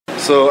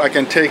So I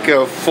can take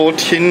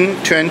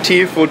 1420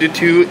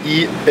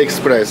 42E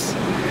Express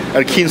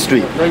at King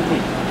Street.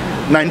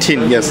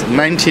 19, yes,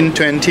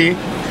 1920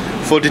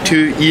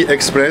 42E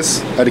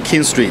Express at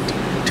King Street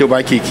to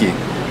Waikiki.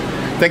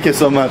 Thank you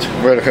so much,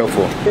 very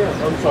helpful. Yes,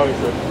 I'm sorry,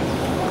 sir.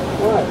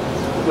 What?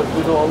 Because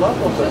we do a lot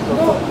of that.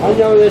 No, I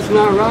know that's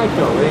not right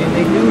though.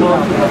 They do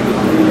not.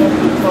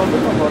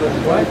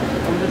 What?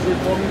 I'm just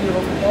informing you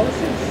of the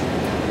policies.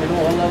 They don't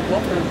allow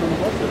golfers on the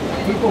buses.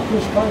 People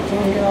push carts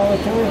on here all the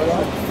time,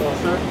 right? No,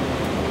 sir.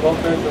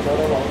 Golfers are not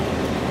allowed.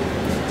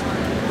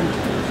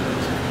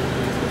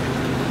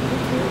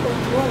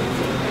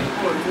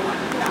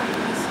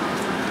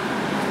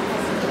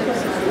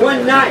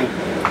 One night.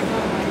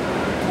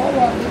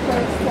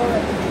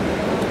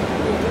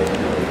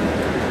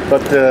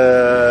 But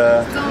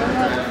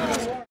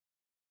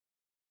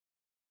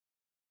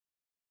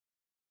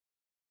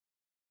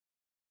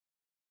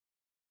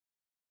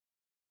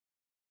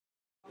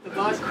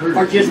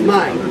Or just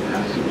mine?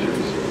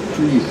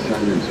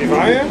 If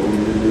I am,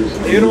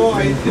 you know,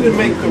 I didn't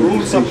make the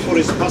rules up for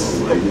his bus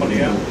company.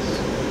 Yeah?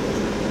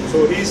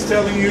 So he's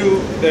telling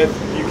you that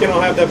you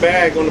cannot have the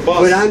bag on the bus.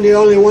 But I'm the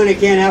only one that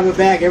can't have a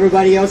bag.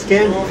 Everybody else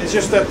can? Well, it's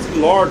just that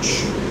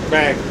large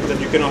bag that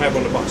you cannot have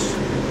on the bus.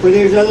 Well,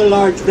 there's other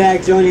large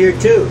bags on here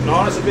too.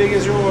 Not as big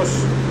as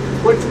yours.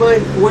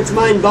 What's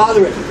mine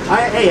bothering?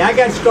 Hey, I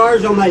got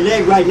scars on my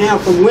leg right now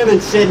from women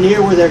sitting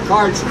here with their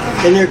carts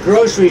and their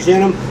groceries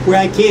in them where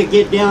I can't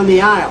get down the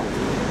aisle.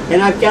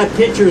 And I've got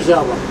pictures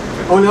of them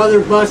on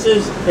other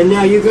buses, and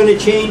now you're going to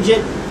change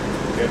it?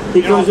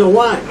 Because of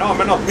what? No,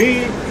 but not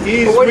me.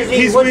 He's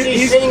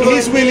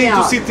willing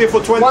out? to sit there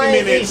for 20 Why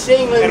minutes is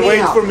he and wait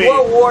out? for me.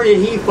 What war did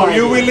he fight? Are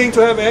you in? willing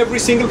to have every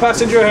single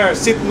passenger here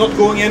sit not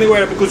going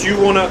anywhere because you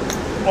want to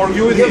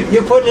argue with him?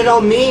 You're putting it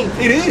on me?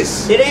 It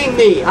is. It ain't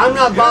me. I'm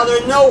not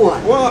bothering no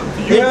one. Well,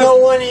 There's no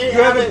one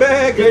have a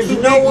bag. There's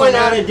no one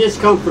out of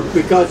discomfort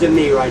because of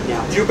me right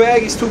now. Your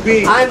bag is too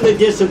big. I'm the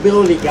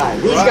disability guy.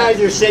 These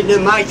guys are sitting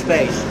in my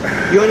space.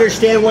 You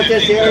understand what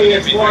this area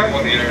is for?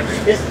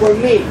 It's for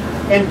me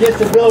and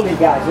disability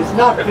guys. It's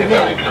not for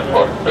him.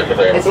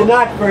 It's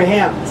not for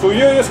him. So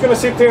you're just going to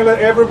sit there and let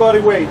everybody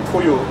wait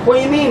for you? What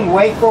do you mean,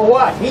 wait for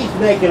what? He's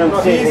making them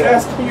sit He's here.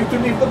 asking you to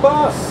leave the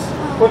bus.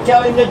 Well,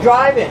 tell him to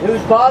drive it.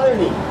 Who's bothering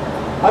me?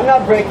 I'm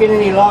not breaking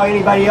any law.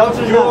 Anybody else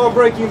is You not. are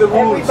breaking the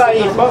rules.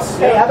 Everybody's. Of the bus.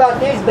 Hey, how about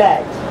these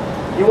bags?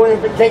 You want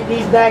to take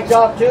these bags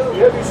off too?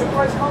 Yeah, you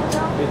surprised how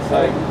It's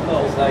like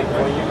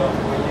when you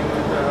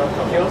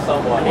kill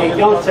someone. Hey,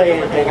 don't say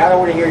anything. I don't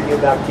want to hear you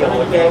about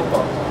killing, okay?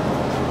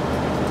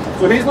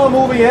 So he's not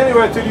moving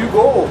anywhere till you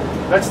go.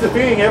 That's the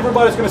thing.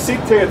 Everybody's going to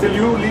sit there till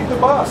you leave the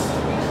bus.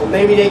 Well,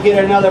 maybe they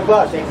get another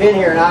bus. They've been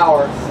here an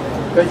hour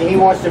because he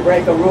wants to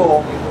break a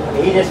rule.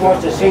 He just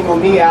wants to single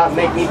me out and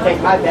make me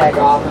take my bag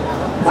off.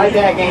 My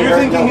bag ain't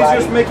hurting nobody. Do you think he's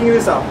just making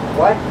this up?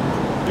 What?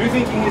 Do you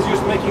think he's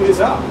just making this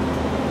up?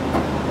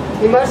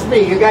 He must be.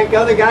 You got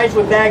other guys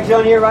with bags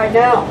on here right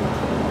now.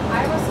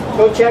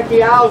 Go check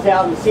the aisles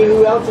out and see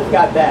who else has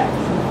got bags.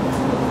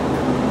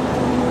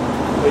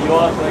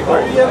 Why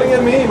are you yelling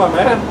at me, my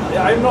man?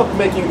 I'm not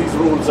making these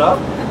rules up.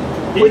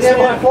 We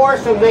didn't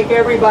enforce them, make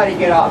everybody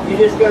get off. You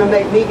just going to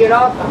make me get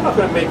off? I'm not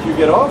going to make you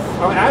get off.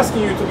 I'm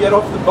asking you to get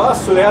off the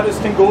bus so the others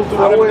can go to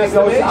whatever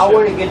destination. I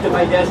want to get to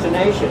my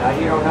destination.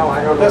 You don't know.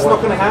 I don't know. That's not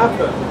going to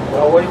happen.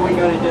 Well, what are we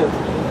going to do?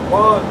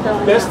 Well,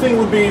 best thing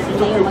would be if you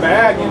took your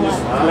bag and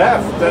just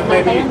left, then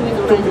maybe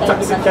took a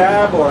taxi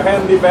cab or a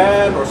handy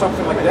van or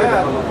something like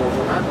that.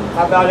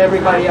 How about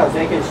everybody else?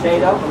 They can stay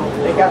though?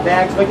 They got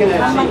bags. Look at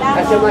that seat.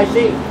 That's in my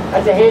seat.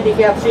 That's a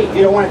handicapped seat.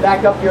 You don't want to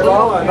back up your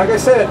law? Like I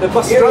said, the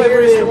bus You're driver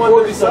is the one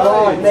that the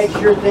law and make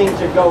sure things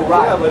go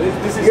right. Yeah, but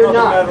this is You're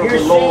not a matter of You're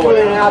the law.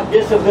 singling out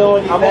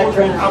disability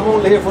veterans. I'm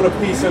only here for the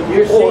peace and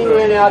You're order.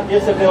 singling out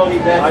disability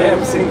veterans. I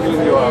am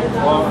singling you out.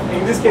 Well,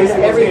 in this case,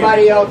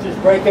 everybody else is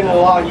breaking the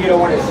law and you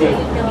don't want to see it.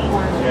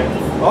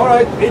 Yeah. All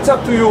right, it's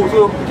up to you.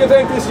 So you can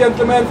thank this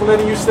gentleman for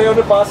letting you stay on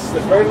the bus.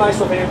 That's very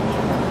nice of him.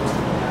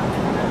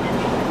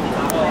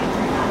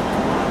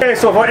 Okay,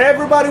 so for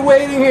everybody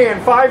waiting here in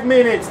 5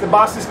 minutes, the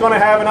bus is going to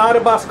have another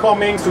bus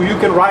coming, so you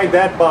can ride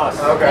that bus.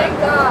 Okay. Thank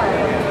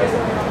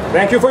God.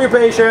 Thank you for your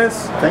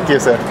patience. Thank you,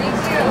 sir.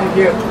 Thank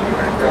you.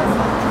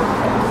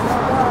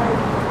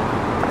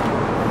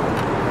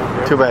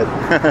 Too bad.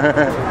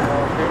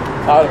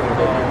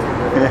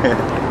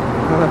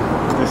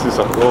 This is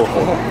so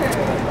awful.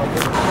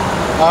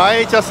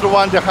 I just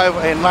want to have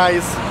a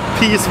nice,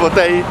 peaceful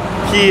day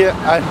here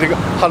at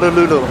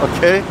Honolulu,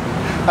 okay?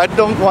 I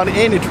don't want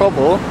any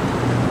trouble.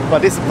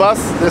 But this bus,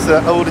 this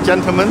old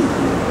gentleman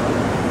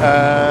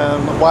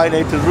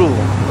violated the rule,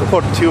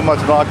 put too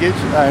much luggage,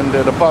 and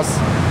the bus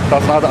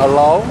does not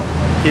allow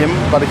him,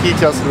 but he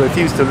just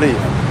refused to leave.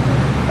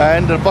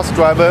 And the bus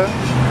driver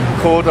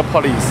called the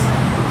police.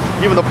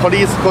 Even the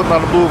police could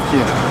not move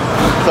him.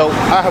 So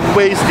I have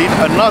wasted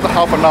another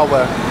half an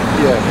hour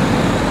here.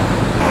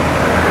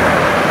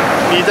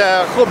 你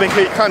在后面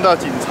可以看到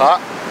警察，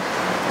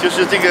就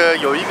是这个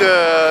有一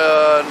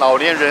个老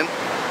年人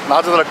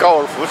拿着他的高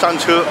尔夫上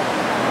车。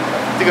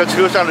这个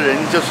车上的人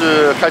就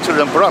是开车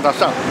人不让他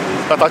上，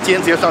让他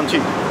坚持要上去，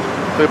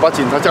所以把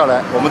警察叫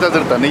来。我们在这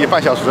里等了1个半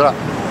小时了，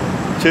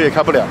车也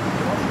开不了。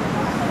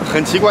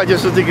很奇怪，就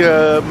是这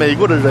个美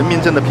国的人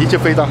民真的脾气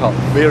非常好，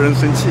没有人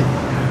生气，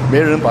没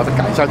有人把他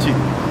赶下去，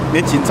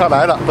连警察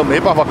来了都没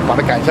办法把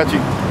他赶下去，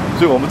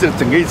所以我们这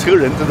整个一车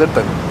人在这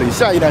等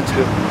下一辆车。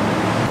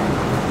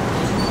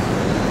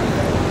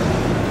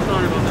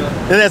Sorry about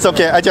that. That's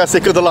okay. I just say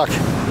good luck.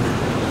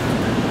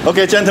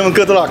 Okay, gentlemen,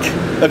 good luck.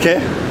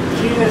 Okay.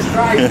 Jesus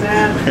Christ,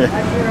 man.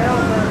 That's your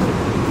helper.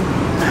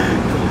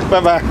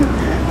 Bye bye.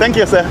 Thank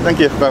you, sir. Thank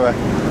you. Bye bye.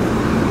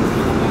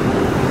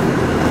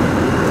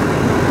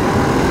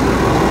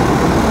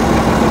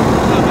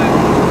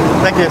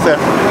 Thank you, sir.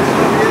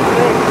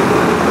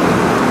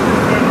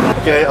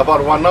 Okay,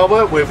 about 1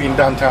 hour we've been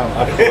downtown.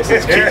 Of course,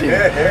 it's cheating.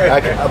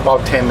 Like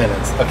about 10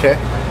 minutes. Okay,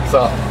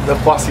 so the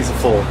bus is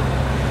full.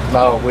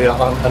 Now we are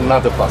on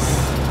another bus.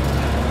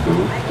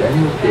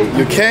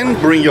 You can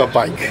bring your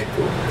bike,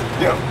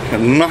 Yeah.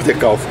 not a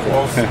golf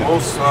course.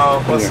 Most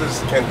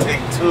buses can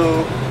take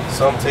 2,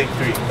 some take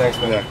 3. Thanks,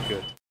 man. Yeah,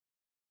 good.